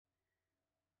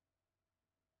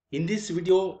In this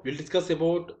video, we'll discuss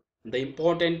about the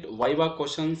important Viva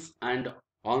questions and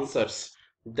answers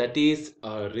that is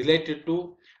related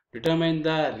to determine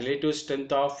the relative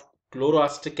strength of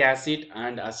chloroacetic acid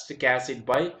and acetic acid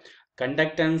by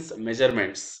conductance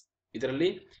measurements.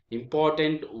 ಇದರಲ್ಲಿ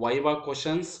important Viva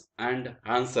questions and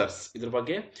answers ಇದ್ರ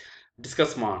ಬಗ್ಗೆ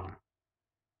discuss ಮಾಡೋಣ.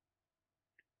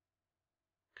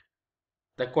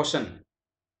 The question: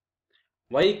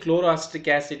 why chloroacetic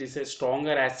acid is a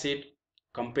stronger acid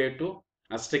compared to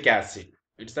acetic acid?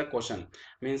 It's the question.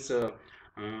 Means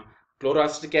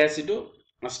chloroacetic acid,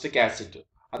 acetic acid.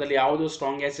 ಅದರಲ್ಲಿ ಯಾವುದು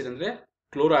strong acid ಅಂದ್ರೆ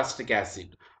chloroacetic acid.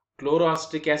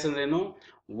 Chloroacetic acid ಅಂದ್ರೇನು?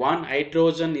 One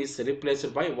hydrogen is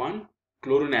replaced by one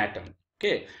chlorine atom.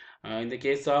 Okay. In the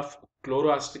case of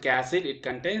chloroacetic acid, it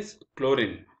contains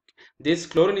chlorine. This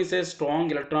chlorine is a strong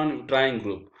electron withdrawing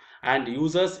group and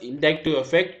uses inductive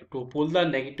effect to pull the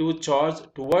negative charge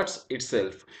towards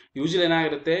itself. Usually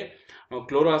ಏನಾಗಿರುತ್ತೆ,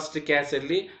 chloroacetic acid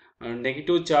ಅಲ್ಲಿ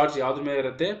negative charge ಯಾವ್ದ್ರ ಮೇಲೆ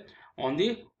ಇರುತ್ತೆ? On the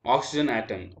oxygen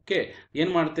atom. Okay,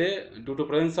 ಏನು ಮಾಡುತ್ತೆ? Due to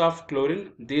presence of chlorine,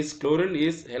 this chlorine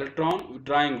is electron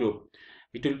withdrawing group.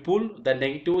 It will pull the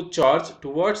negative charge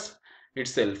towards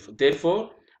itself. Therefore,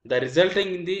 the resulting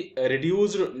in the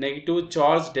reduced negative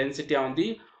charge density on the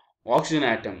oxygen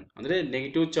atom. ಅಂದ್ರೆ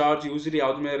negative charge usually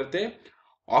ಯಾವ್ದ್ರ ಮೇಲೆ ಇರುತ್ತೆ?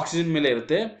 Oxygen ಮೇಲೆ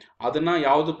ಇರುತ್ತೆ. ಅದನ್ನ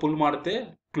ಯಾವುದು full ಮಾಡುತ್ತೆ?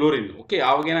 Chlorine. Okay,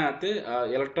 ಆವಾಗ ಏನಾಗುತ್ತೆ?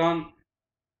 ಎಲೆಕ್ಟ್ರಾನ್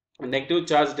ನೆಗೆಟಿವ್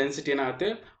ಚಾರ್ಜ್ ಡೆನ್ಸಿಟಿ ಏನಾಗುತ್ತೆ?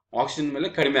 ಆಕ್ಸಿಜನ್ ಮೇಲೆ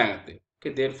ಕಡಿಮೆ ಆಗುತ್ತೆ. Okay,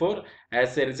 therefore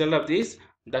as a result of this,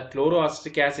 the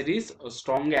chloroacetic acid is a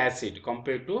strong acid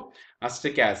compared to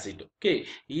acetic acid. Okay,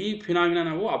 ಈ ಫಿನಾಮಿನಾ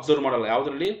ನಾವು ಅಬ್ಸರ್ವ್ ಮಾಡಲ್ಲ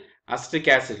ಯಾವ್ದ್ರಲ್ಲಿ? acetic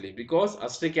acid ಅಲ್ಲಿ. ಬಿಕಾಸ್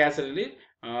acetic acid ಅಲ್ಲಿ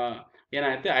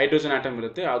ಏನಾಗುತ್ತೆ? ಹೈಡ್ರೋಜನ್ ಆಟಮ್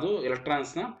ಇರುತ್ತೆ. ಅದು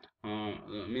ಎಲೆಕ್ಟ್ರಾನ್ಸ್ ನ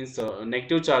ಮೀನ್ಸ್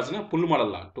ನೆಗೆಟಿವ್ ಚಾರ್ಜ್ ನ ಪುಲ್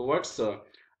ಮಾಡಲ್ಲ ಟುವರ್ಡ್ಸ್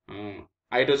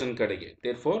ಹೈಡ್ರೋಜನ್ ಕಡೆಗೆ.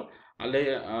 therefore ಅಲ್ಲಿ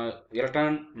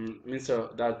electron means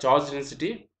the charge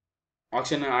density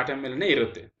oxygen atom ಮೇಲೆನೇ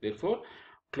ಇರುತ್ತೆ. therefore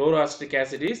chloroacetic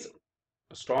acid is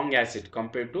strong acid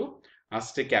compared to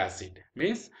acetic acid.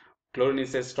 Means chlorine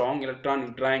is a strong electron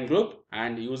withdrawing group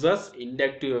and uses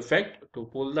inductive effect to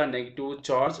pull the negative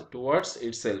charge towards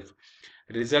itself,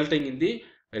 resulting in the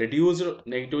reduced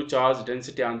negative charge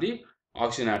density on the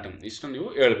oxygen atom. ಇಷ್ಟು ನೀವು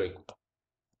ಹೇಳಬೇಕು.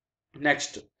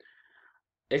 Next,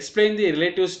 explain the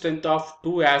relative strength of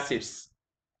two acids.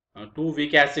 Two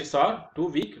weak acids or two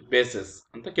weak bases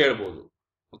ಅಂತ ಕೇಳಬಹುದು.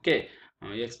 Okay,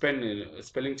 explain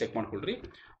spelling check ಮಾಡ್ಕೊಳ್ರಿ.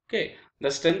 Okay,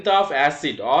 the strength of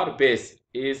acid or base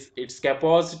is its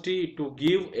capacity to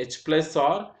give H plus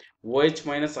or OH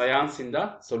minus ions in the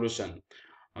solution.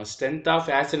 Strength of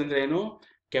acid ಅಂದ್ರೆ ಏನು?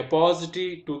 Capacity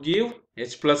to give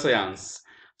H plus ions.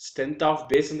 Strength of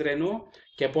base ಅಂದ್ರೆ ಏನು?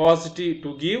 Capacity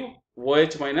to give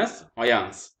OH minus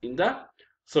ions in the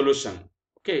solution.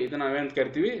 Okay, ಇದನ್ನ ನಾವೇಂತ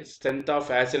ಕರಿತೀವಿ? Strength of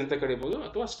acid ಅಂತ ಕರಿಬಹುದು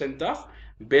ಅಥವಾ strength of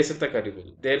base ಅಂತ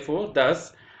ಕರಿಬಹುದು. Therefore, thus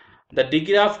the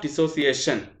degree of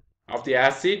dissociation of the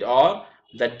acid or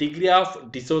the degree of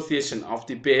dissociation of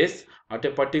the base at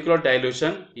a particular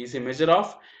dilution is a measure of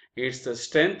its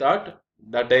strength at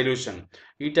the dilution.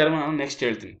 ಈ term ನಾನು next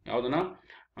ಹೇಳ್ತೀನಿ. ಯಾವುದನ್ನ?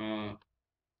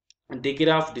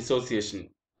 degree of dissociation,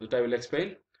 that I will explain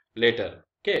later.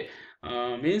 Okay,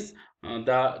 means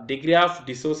the degree of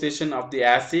dissociation of the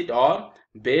acid or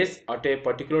base at a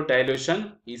particular dilution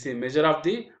is a measure of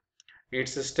the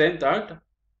its strength at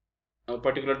a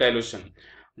particular dilution.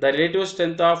 The relative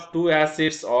strength of two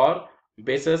acids or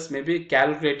bases may be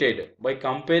calculated by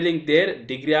comparing their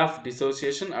degree of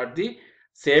dissociation at the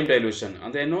same dilution.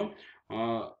 ಅಂದ್ರೇನು?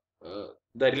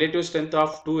 the relative strength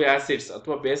of two acids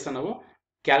ಅಥವಾ base ನಾವು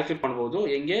calculate ಮಾಡಬಹುದು.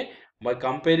 ಹೆಂಗೆ? by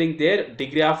comparing their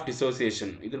degree of dissociation.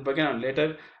 ಇದ್ರ ಬಗ್ಗೆ ನಾನು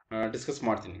litre discuss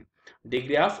ಮಾಡ್ತೀನಿ.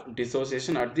 degree of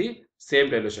dissociation at the same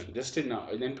dilution. Just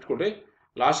ನೆನ್ಪಿಟ್ಕೊಡ್ರಿ,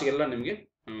 last ಎಲ್ಲ ನಿಮಗೆ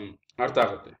ಅರ್ಥ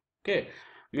ಆಗುತ್ತೆ. Okay,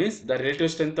 means the relative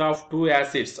strength of two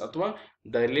acids ಅಥವಾ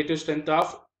the relative strength of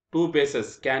two bases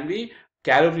can be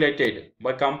calculated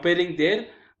by comparing their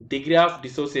degree of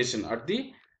dissociation at the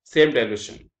same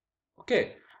dilution. Okay,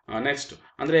 next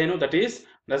ಅಂದ್ರೆ ಏನು? that is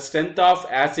the strength of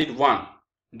acid 1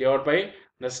 divided by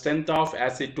the strength of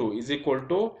acid 2 is equal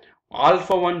to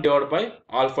alpha 1 divided by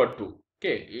alpha 2.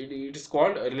 Okay, it is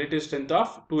called relative strength of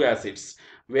two acids,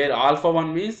 where alpha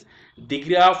 1 means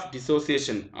degree of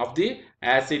dissociation of the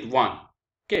acid 1.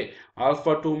 Okay,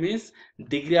 alpha 2 means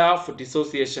degree of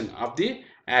dissociation of the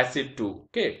acid 2.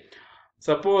 Okay,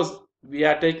 suppose we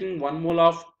are taking 1 mole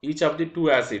of each of the two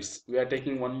acids. We are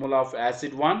taking 1 mole of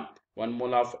acid 1, 1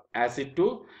 mole of acid 2.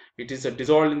 It is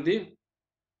dissolved in the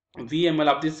VML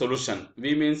of the solution.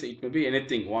 V means it may be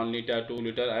anything, 1 liter, 2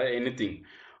 liter, or anything.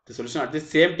 The solution at the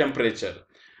same temperature.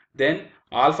 Then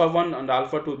alpha 1 and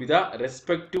alpha 2 be the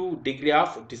respective degree of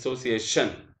dissociation.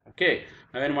 Okay,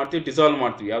 ನಾವೇನು ಮಾಡ್ತೀವಿ, dissolve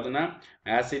ಮಾಡ್ತೀವಿ. ಯಾವುದನ್ನ,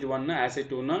 acid 1 acid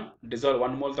 2ನ dissolve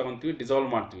 1 mole ತಗೊಂತೀವಿ, dissolve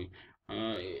ಮಾಡ್ತೀವಿ,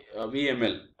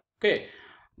 VmL. Okay,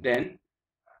 then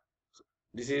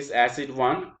this is acid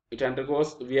 1. It undergoes,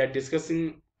 we are discussing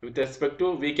with respect to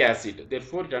weak acid,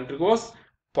 therefore it undergoes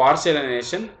partial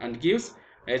ionization and gives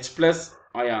H plus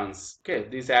ions. Okay,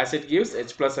 this acid gives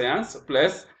H plus ions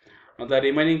plus the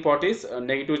remaining part is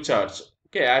negative charge.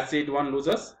 Okay, acid 1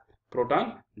 loses proton,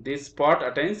 this part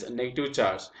attains negative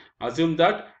charge. Assume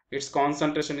that its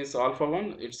concentration is alpha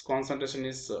 1, its concentration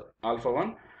is alpha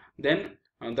 1, then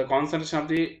the concentration of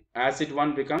the acid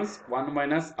 1 becomes 1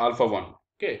 minus alpha 1.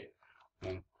 Okay,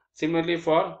 similarly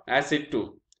for acid 2.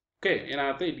 Okay,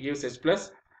 it gives H plus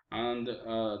and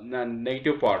the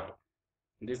negative part.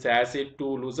 This acid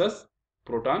 2 loses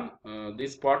proton,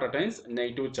 this part attains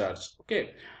negative charge. Okay,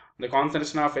 the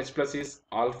concentration of H plus is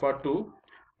alpha 2,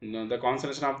 the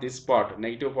concentration of this part,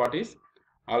 negative part, is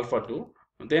alpha 2,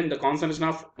 then the concentration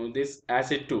of this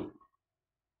acid 2,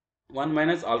 1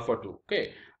 minus alpha 2. Okay,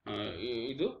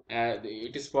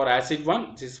 it is for acid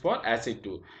 1, this is for acid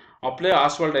 2. Apply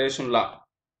Ostwald dilation law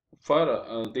for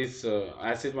this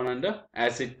acid 1 and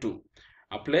acid 2.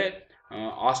 Apply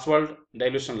Ostwald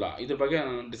dilution law. Iದ್ರ ಬಗ್ಗೆ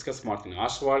discuss ಮಾಡ್ತೀನಿ.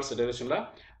 Ostwald's dilution law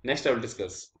next I will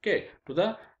discuss. Okay, to the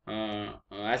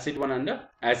acid 1 and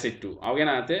acid 2.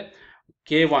 ಅವಾಗೇನಾಗುತ್ತೆ,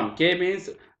 K1, K means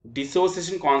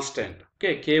dissociation constant.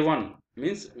 Okay, K1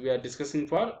 means we are discussing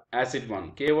for acid 1.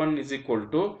 K1 is equal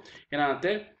to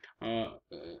ಏನಾಗುತ್ತೆ,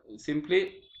 simply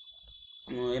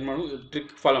ಏನು ಮಾಡೋದು,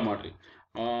 trick follow ಮಾಡ್ರಿ.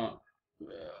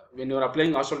 when you are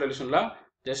applying Ostwald dilution law,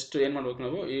 just ಏನು ಮಾಡಬೇಕು,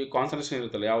 ನಾವು ಈ concentration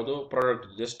ಇರುತ್ತಲ್ಲ ಯಾವುದು ಪ್ರಾಡಕ್ಟ್,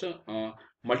 ಜಸ್ಟ್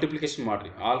ಮಲ್ಟಿಪ್ಲಿಕೇಶನ್ ಮಾಡ್ರಿ,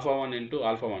 alpha 1 into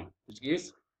alpha 1 which gives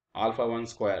alpha 1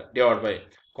 square divided by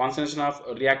concentration of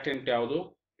reactant ಯಾವುದು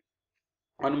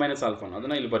 1 minus alpha 1,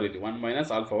 ಅದನ್ನ ಇಲ್ಲಿ ಬರೀರಿ, 1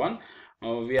 minus alpha 1.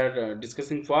 We are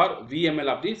discussing for VmL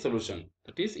of the solution,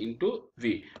 that is into V.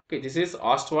 Okay, this is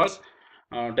Ostwald's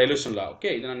dilution law.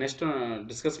 Okay, ಇದನ್ನ next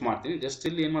discuss ಮಾಡ್ತೀನಿ. Just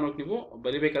ಇಲ್ಲಿ ಏನು ಮಾಡ್ಬೇಕು, ನೀವು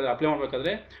ಬರಿಬೇಕಾದ್ರೆ, ಅಪ್ಲೈ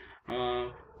ಮಾಡಬೇಕಾದ್ರೆ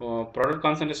ಪ್ರಾಡಕ್ಟ್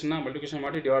ಕಾನ್ಸಂಟ್ರೇಷನ್ ಮಲ್ಟಿಪ್ಲಿಕೇಶನ್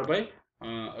ಮಾಡಿ divide by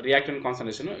reactant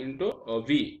concentration into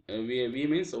V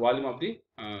means volume of the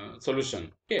solution.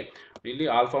 Okay, really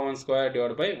alpha 1 square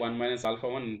divided by 1 minus alpha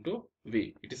 1 into V.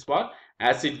 It is for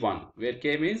acid 1, where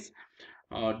K means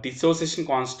dissociation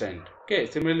constant. Okay,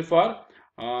 similarly for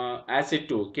acid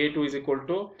 2, K2 is equal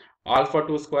to alpha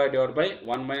 2 square divided by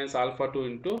 1 minus alpha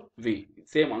 2 into V.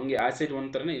 Same ಹಂಗೆ acid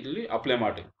 1 ತರನೇ ಇಲ್ಲಿ apply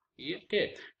ಮಾಡಿ. Okay,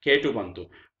 K2 ಬಂತು.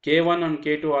 K1 and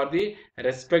K2 are the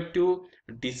respective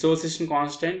dissociation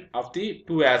constant of the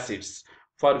two acids.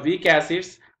 For weak acids,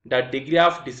 the degree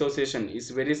of dissociation is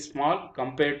very small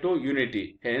compared to unity.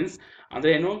 Hence,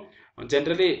 andre enu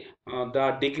generally the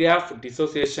degree of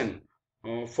dissociation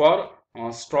for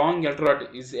strong electrolyte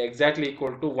is exactly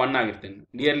equal to 1 ಆಗಿರುತ್ತೆ,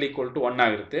 nearly equal to 1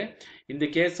 ಆಗಿರುತ್ತೆ. In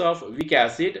the case of weak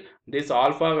acid, these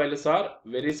alpha values are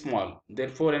very small.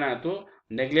 Therefore, ಏನಾಯ್ತು,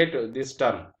 neglect this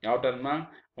term. ಯಾವ term ನ,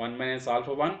 1 minus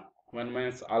alpha 1, 1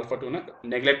 minus alpha 2 ನ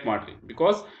neglect ಮಾಡ್ರಿ.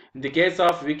 Because in the case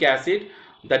of weak acid,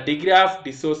 the degree of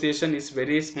dissociation is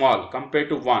very small compared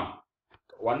to 1.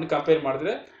 1 compare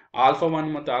ಮಾಡಿದ್ರೆ alpha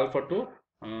 1 ಮತ್ತು alpha 2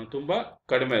 ತುಂಬಾ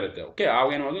ಕಡಿಮೆ ಇರುತ್ತೆ. ಓಕೆ,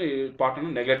 ಆವಾಗ ಏನಾದ್ರು ಈ ಪಾರ್ಟ್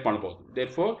ಅನ್ನು ನೆಗ್ಲೆಕ್ಟ್ ಮಾಡಬಹುದು.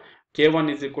 Therefore, K1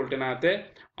 is equal to ಏನಾಗುತ್ತೆ,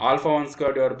 alpha 1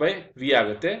 square divided by V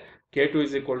ಆಗುತ್ತೆ. K2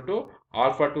 is equal to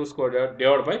alpha 2 square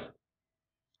divided by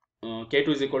K2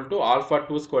 is equal to alpha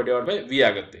 2 square divided by V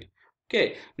ಆಗುತ್ತೆ. ಓಕೆ,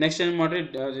 ನೆಕ್ಸ್ಟ್ ಏನು ಮಾಡ್ರಿ,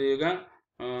 ಈಗ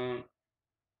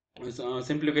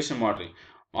simplification ಮಾಡ್ರಿ.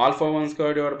 alpha 1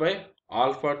 square divided by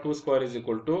alpha 2 square is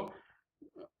equal to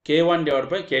K1 divided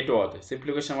by K2 ಆಗುತ್ತೆ.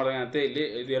 Simplification ಮಾಡಿದಾಗ ಏನಾಗುತ್ತೆ, ಇಲ್ಲಿ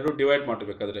ಇದು ಎರಡು ಡಿವೈಡ್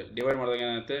ಮಾಡಬೇಕಾದ್ರೆ, ಡಿವೈಡ್ ಮಾಡಿದಾಗ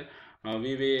ಏನಾಗುತ್ತೆ,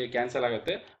 V ಕ್ಯಾನ್ಸಲ್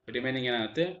ಆಗುತ್ತೆ, ರಿಮೈನಿಂಗ್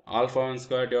ಏನಾಗುತ್ತೆ, alpha 1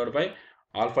 square divided by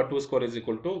alpha 2 square is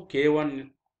equal to K1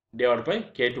 divided by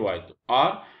K2 ಆಯಿತು.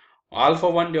 R alpha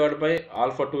 1 divided by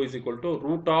alpha 2 is equal to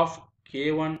root of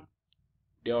K1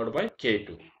 divided by K2.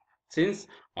 Since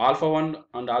alpha 1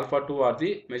 and alpha 2 are the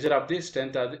measure of the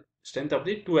strength of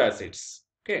the two acids.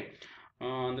 Okay,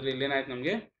 ಅಂದ್ರೆ ಇಲ್ಲಿ ಏನಾಯ್ತು,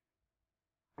 ನಮಗೆ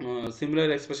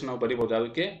similar expression ನಾವು ಬರೀಬಹುದು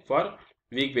ಅದಕ್ಕೆ for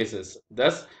weak bases.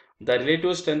 Thus, the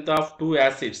relative strength of two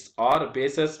acids or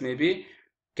bases may be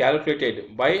calculated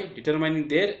by determining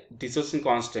their dissociation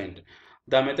constant.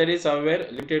 The method is however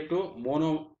limited to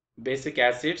mono-basic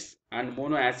acids and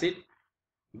mono-acid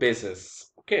bases.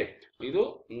 Okay,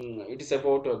 it is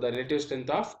about the relative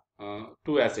strength of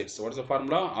two acids. What is the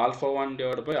formula? Alpha 1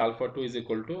 divided by alpha 2 is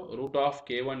equal to root of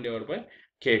K1 divided by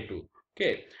K2.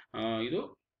 Okay,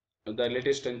 the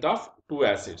relative strength of two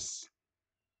acids.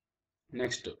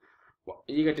 Next,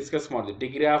 ಈಗ discuss ಮಾಡಿದ್ವಿ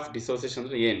degree of dissociation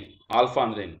ಅಂದ್ರೆ ಏನು, alpha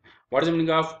ಅಂದ್ರೆ ಏನು. What is the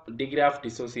meaning of degree of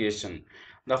dissociation?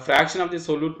 The fraction of the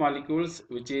solute molecules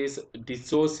which is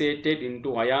dissociated into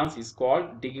ions is called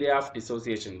degree of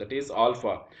dissociation, that is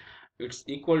alpha. it's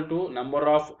equal to number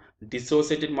of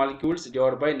dissociated molecules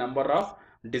divided by number of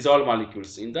dissolved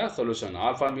molecules in the solution.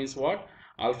 Alpha means what?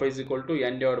 Alpha is equal to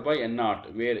n divided by n naught,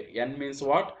 where n means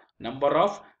what? Number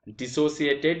of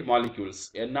dissociated molecules.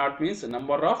 N naught means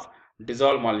number of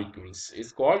dissolved molecules.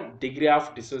 It's called degree of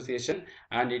dissociation,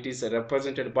 and it is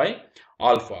represented by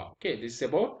alpha. Okay, this is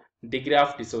about degree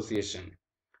of dissociation.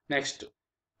 Next,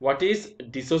 what is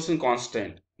dissociation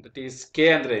constant? That is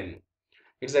K andre ಏನು?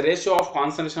 It's the ratio of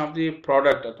concentration of the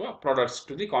product ಅಥವಾ products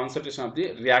to the concentration of the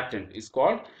reactant is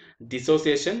called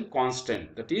dissociation constant,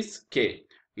 that is K.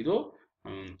 ಇದು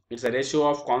it's a ratio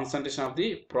of concentration of the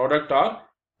product or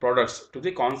products to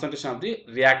the concentration of the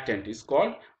reactant is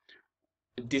called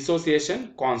dissociation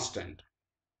constant.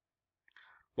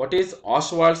 What is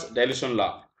Oswald's dilution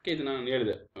law? Okay, ಇದು ನಾನು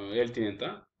ಹೇಳ್ತೀನಿ ಅಂತ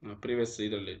previous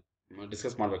ಇದರಲ್ಲಿ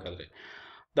discuss ಮಾಡಬೇಕಾದ್ರೆ.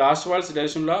 The Oswald's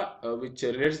dilution law, which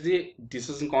relates the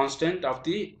dissociation constant of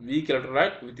the weak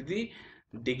electrolyte with the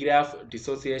degree of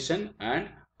dissociation and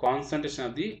concentration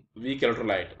of the weak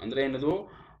electrolyte. ಅಂದ್ರೆ ಏನದು,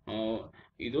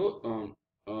 ಇದು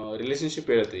relationship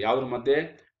ಹೇಳುತ್ತೆ ಯಾವುದ್ರ ಮಧ್ಯೆ,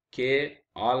 ಕೆ,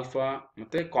 ಆಲ್ಫಾ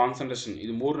ಮತ್ತೆ ಕಾನ್ಸಂಟ್ರೇಷನ್,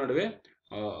 ಇದು ಮೂರು ನಡುವೆ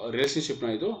ರಿಲೇಶನ್ಶಿಪ್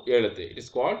ನ ಇದು ಹೇಳುತ್ತೆ. It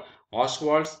is called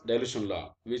Oswald's dilution law,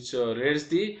 which relates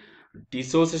the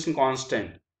dissociation constant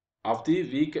of the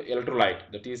weak electrolyte,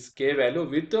 that is K value,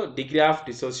 with the degree of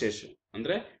dissociation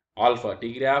andre alpha.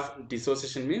 Degree of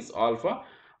dissociation means alpha,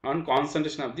 and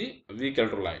concentration of the weak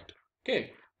electrolyte. Okay,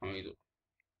 idu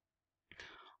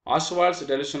Oswald's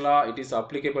dilution law, it is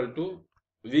applicable to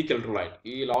weak electrolyte.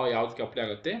 Ee law yavudke apply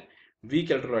agutte? Weak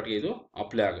electrolyte ge idu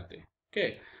apply agutte. Okay,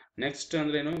 next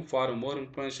andre enu, for more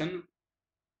information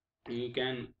you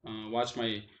can watch my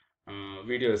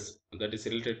videos that is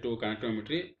related to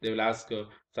conductometry. They will ask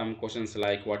some questions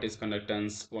like what is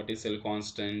conductance, what is cell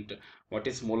constant, what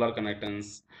is molar conductance,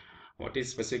 what is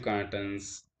specific conductance.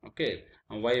 Okay,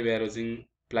 why we are using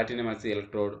platinum as the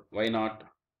electrode, why not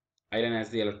iron as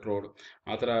the electrode,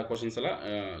 ಆ ಥರ questions ಎಲ್ಲ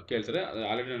ಕೇಳ್ತಾರೆ.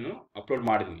 Already ನಾನು upload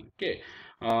ಮಾಡಿದ್ದೀನಿ. Okay,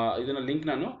 ಇದನ್ನ link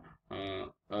ನಾನು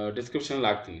ಡಿಸ್ಕ್ರಿಪ್ಷನಲ್ಲಿ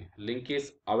ಹಾಕ್ತೀನಿ. Link is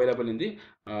available in the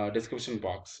description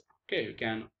box. Okay, you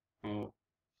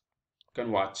can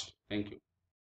watch. Thank you.